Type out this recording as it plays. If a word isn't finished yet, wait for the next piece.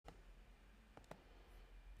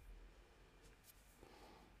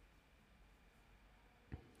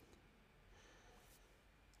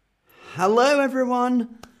Hello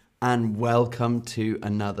everyone and welcome to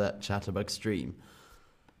another Chatterbug stream.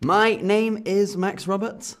 My name is Max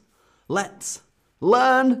Roberts. Let's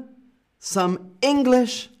learn some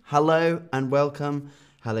English. Hello and welcome.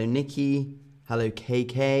 Hello Nikki. Hello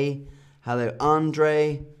KK. Hello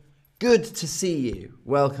Andre. Good to see you.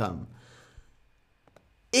 Welcome.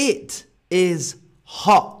 It is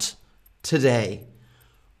hot today.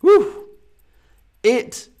 Whew.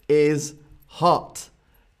 It is hot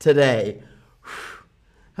today.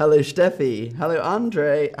 Hello Steffi. Hello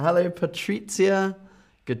Andre. Hello Patricia.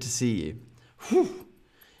 Good to see you.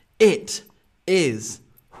 It is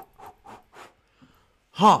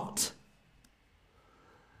hot.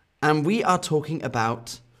 And we are talking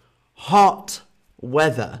about hot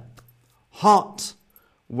weather. Hot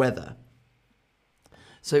weather.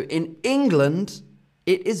 So in England,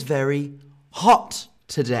 it is very hot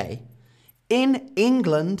today. In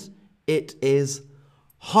England, it is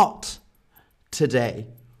hot today.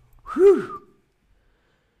 Whew.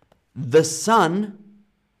 The sun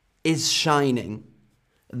is shining.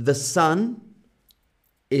 The sun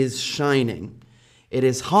is shining. It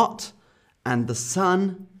is hot and the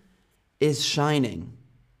sun is shining.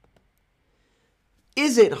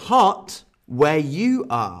 Is it hot where you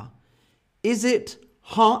are? Is it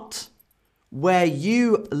hot where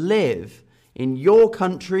you live? In your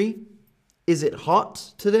country, is it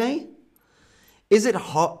hot today? Is it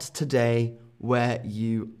hot today where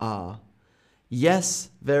you are? Yes,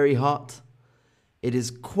 very hot. It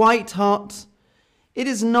is quite hot. It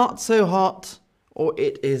is not so hot, or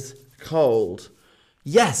it is cold.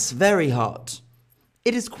 Yes, very hot.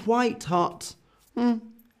 It is quite hot. It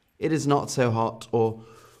is not so hot, or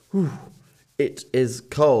it is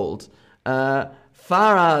cold.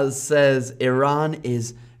 Faraz says Iran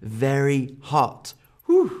is very hot.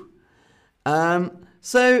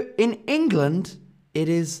 So in England, it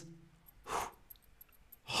is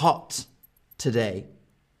hot today.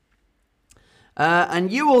 And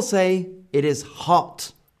you will say it is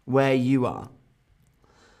hot where you are.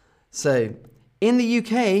 So in the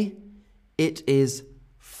UK, it is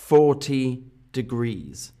 40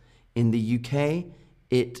 degrees. In the UK,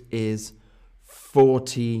 it is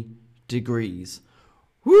 40 degrees.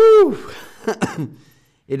 Woo!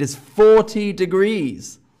 It is 40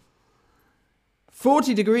 degrees.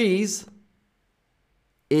 40 degrees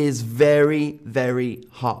is very, very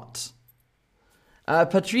hot.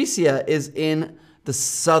 Patricia is in the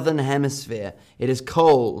southern hemisphere. It is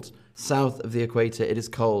cold. South of the equator, it is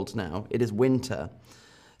cold now. It is winter.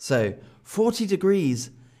 So 40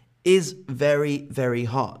 degrees is very, very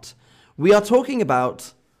hot. We are talking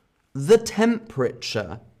about the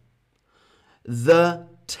temperature. The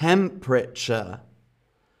temperature.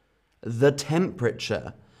 The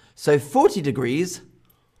temperature. So 40 degrees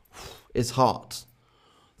is hot.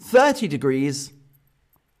 30 degrees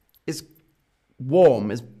is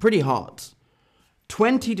warm, is pretty hot.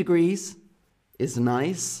 20 degrees is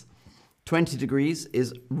nice. 20 degrees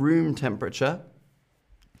is room temperature.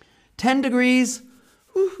 10 degrees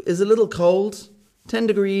is a little cold. 10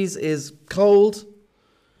 degrees is cold.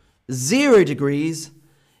 0 degrees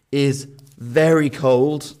is very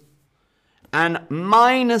cold. And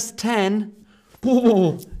minus 10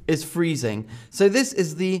 is freezing. So this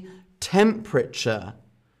is the temperature.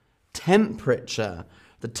 Temperature.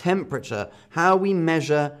 The temperature. How we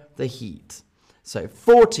measure the heat. So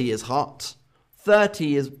 40 is hot.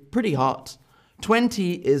 30 is pretty hot.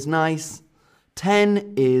 20 is nice.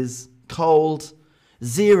 10 is cold.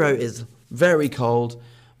 0 is very cold.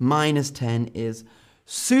 Minus 10 is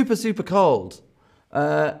super, super cold.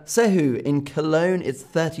 Sehu, in Cologne, it's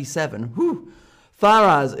 37.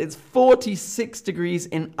 Faraz, it's 46 degrees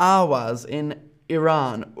in Ahwaz in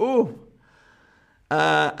Iran.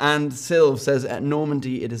 And Sylv says at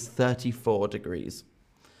Normandy it is 34 degrees.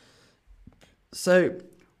 So,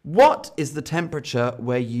 what is the temperature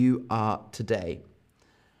where you are today?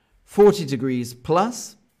 40 degrees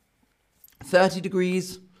plus, 30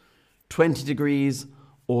 degrees, 20 degrees,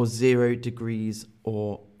 or 0 degrees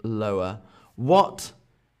or lower. What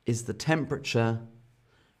is the temperature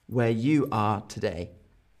where you are today?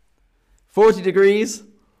 40 degrees,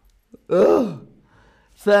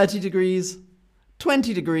 30 degrees,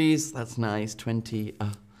 20 degrees, that's nice, 10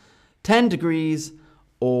 degrees,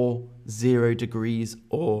 or 0 degrees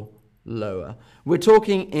or lower. We're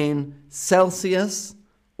talking in Celsius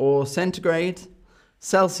or centigrade.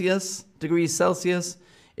 Celsius, degrees Celsius,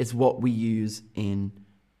 is what we use in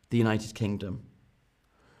the United Kingdom.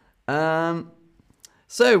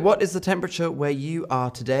 So what is the temperature where you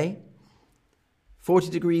are today? 40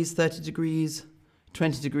 degrees, 30 degrees,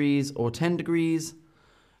 20 degrees, or 10 degrees?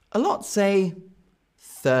 A lot say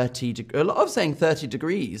 30 degrees. A lot of saying 30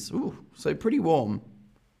 degrees. Ooh, so pretty warm.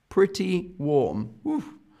 Pretty warm. Ooh.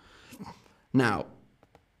 Now,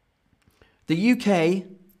 the UK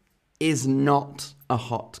is not a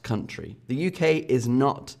hot country. The UK is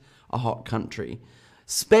not a hot country.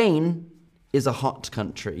 Spain is a hot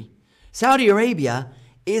country. Saudi Arabia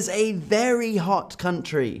is a very hot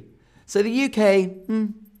country. So the UK,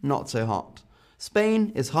 not so hot.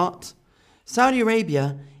 Spain is hot. Saudi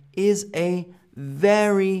Arabia is a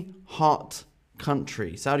very hot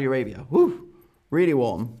country. Saudi Arabia, whew, really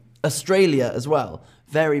warm. Australia as well,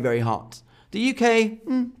 very, very hot. The UK,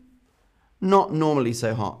 not normally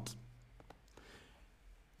so hot.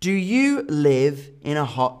 Do you live in a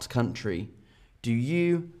hot country? Do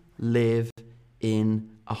you live in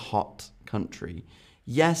a hot country?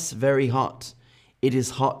 Yes, very hot. It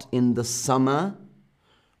is hot in the summer,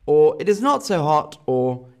 or it is not so hot,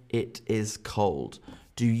 or it is cold.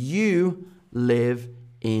 Do you live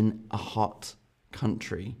in a hot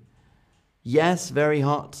country? Yes, very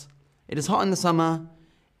hot. It is hot in the summer.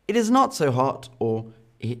 It is not so hot, or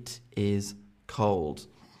it is cold.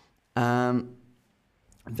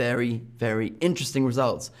 Very, very interesting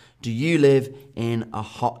results. Do you live in a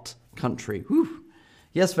hot country? Whew.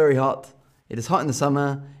 Yes, very hot. It is hot in the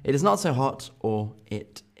summer. It is not so hot, or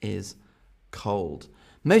it is cold.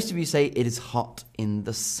 Most of you say it is hot in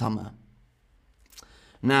the summer.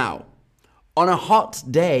 Now, on a hot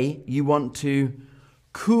day, you want to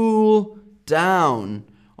cool down.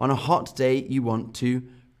 On a hot day, you want to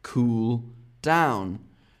cool down.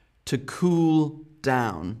 To cool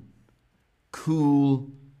down.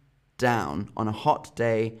 Cool down. On a hot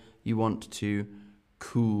day, you want to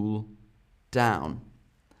cool down.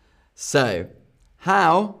 So,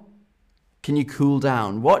 how can you cool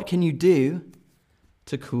down? What can you do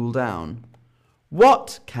to cool down?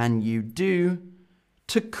 What can you do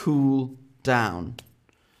to cool down?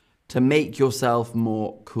 To make yourself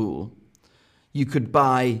more cool. You could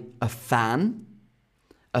buy a fan.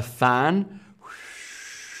 A fan.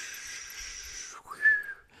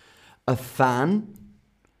 A fan.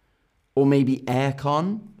 Or maybe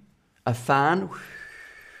aircon. A fan.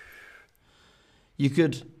 You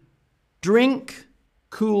could drink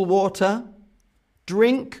cool water.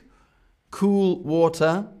 Drink cool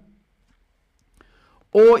water.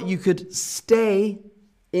 Or you could stay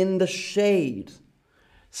in the shade.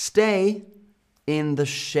 Stay in the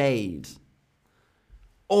shade.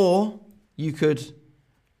 Or you could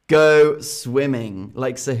go swimming.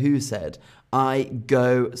 Like Sahu said, I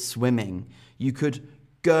go swimming. You could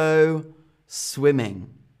go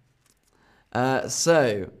swimming.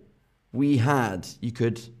 So we had, you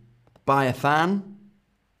could buy a fan.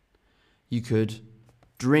 You could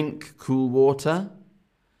drink cool water.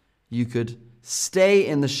 You could stay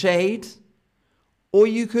in the shade. Or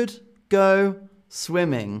you could go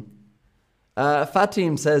swimming.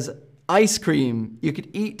 Fatim says ice cream. You could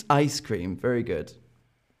eat ice cream. Very good.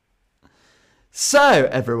 So,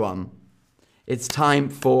 everyone, it's time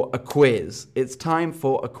for a quiz. It's time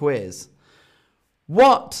for a quiz.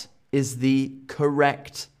 What is the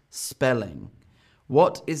correct spelling?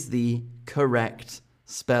 What is the correct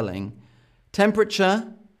spelling?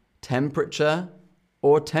 Temperature, temperature,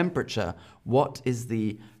 or temperature? What is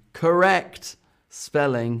the correct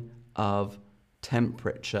spelling of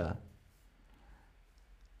temperature?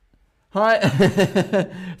 Hi.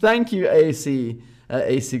 Thank you, AC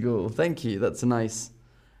Ghoul. Thank you. That's a nice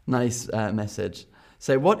message.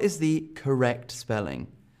 So what is the correct spelling?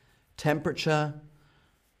 Temperature.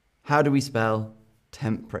 How do we spell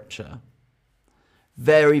temperature?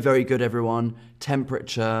 Very, very good, everyone.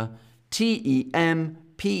 Temperature. Temperatuре.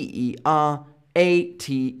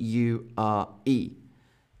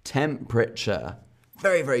 Temperature.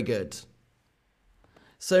 Very, very good.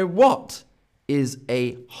 So what is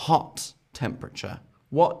a hot temperature?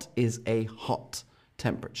 What is a hot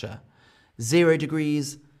temperature? 0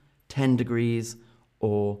 degrees, 10 degrees,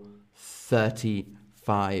 or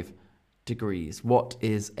 35 degrees? What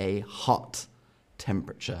is a hot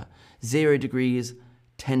temperature? 0 degrees,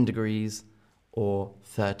 10 degrees, or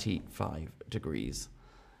 35 degrees?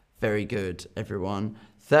 Very good, everyone.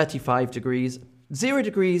 35 degrees. 0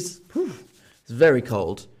 degrees, it's very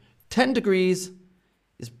cold. 10 degrees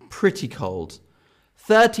is pretty cold.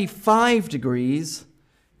 35 degrees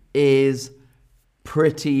is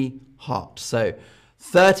pretty hot. So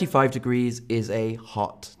 35 degrees is a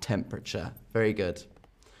hot temperature. Very good.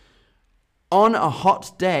 On a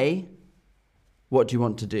hot day, what do you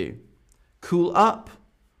want to do? Cool up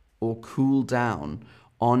or cool down?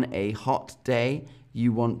 On a hot day,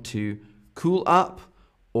 you want to cool up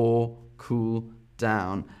or cool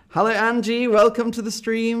down. Hello, Angie. Welcome to the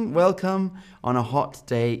stream. Welcome. On a hot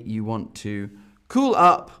day, you want to cool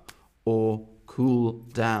up or cool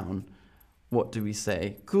down. What do we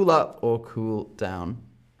say? Cool up or cool down?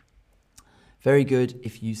 Very good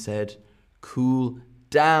if you said cool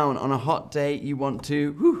down. On a hot day, you want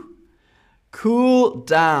to cool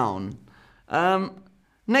down.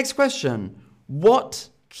 Next question. What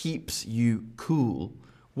keeps you cool?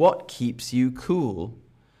 What keeps you cool?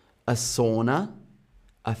 A sauna,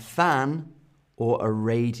 a fan, or a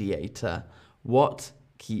radiator? What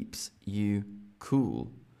keeps you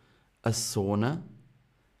cool? A sauna,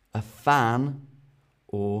 a fan,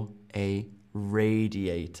 or a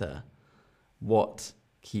radiator? What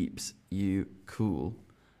keeps you cool?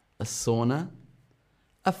 A sauna,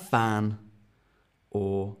 a fan,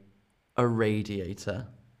 or a radiator?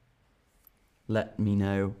 Let me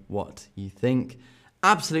know what you think.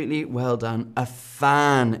 Absolutely well done. A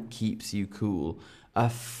fan keeps you cool. A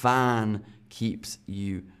fan keeps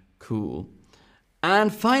you cool.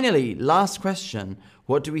 And finally, last question.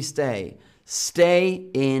 What do we say? Stay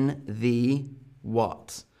in the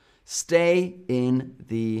what? Stay in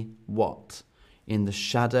the what? In the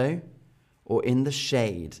shadow or in the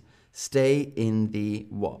shade? Stay in the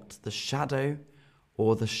what? The shadow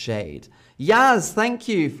or the shade? Yaz, thank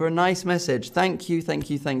you for a nice message. Thank you, thank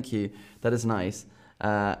you, thank you. That is nice.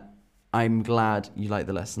 I'm glad you like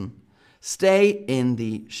the lesson. Stay in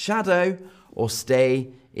the shadow or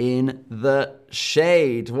stay in the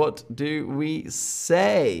shade? What do we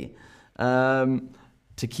say?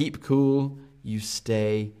 To keep cool, you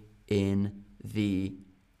stay in the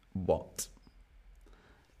what?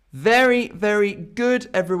 Very, very good,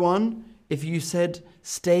 everyone. If you said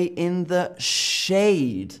stay in the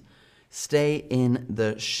shade. Stay in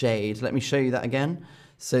the shade. Let me show you that again.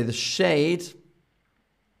 So the shade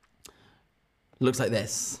looks like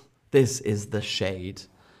this. This is the shade.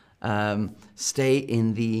 Stay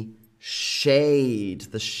in the shade,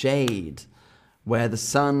 where the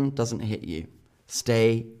sun doesn't hit you.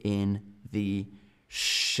 Stay in the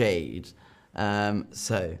shade.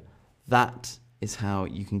 So that is how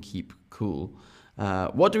you can keep cool.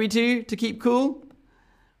 What do we do to keep cool?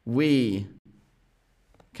 We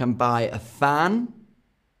can buy a fan.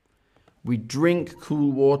 We drink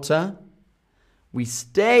cool water. We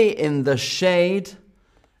stay in the shade.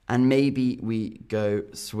 And maybe we go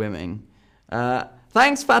swimming.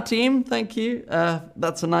 Thanks, Fatim. Thank you.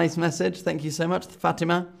 That's a nice message. Thank you so much,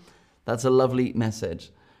 Fatima. That's a lovely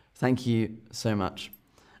message. Thank you so much.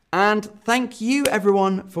 And thank you,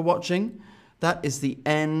 everyone, for watching. That is the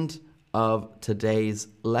end of today's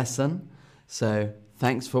lesson. So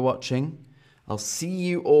thanks for watching. I'll see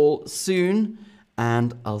you all soon.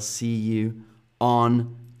 And I'll see you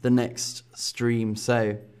on the next stream.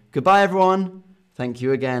 So goodbye, everyone. Thank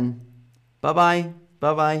you again. Bye-bye.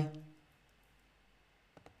 Bye-bye.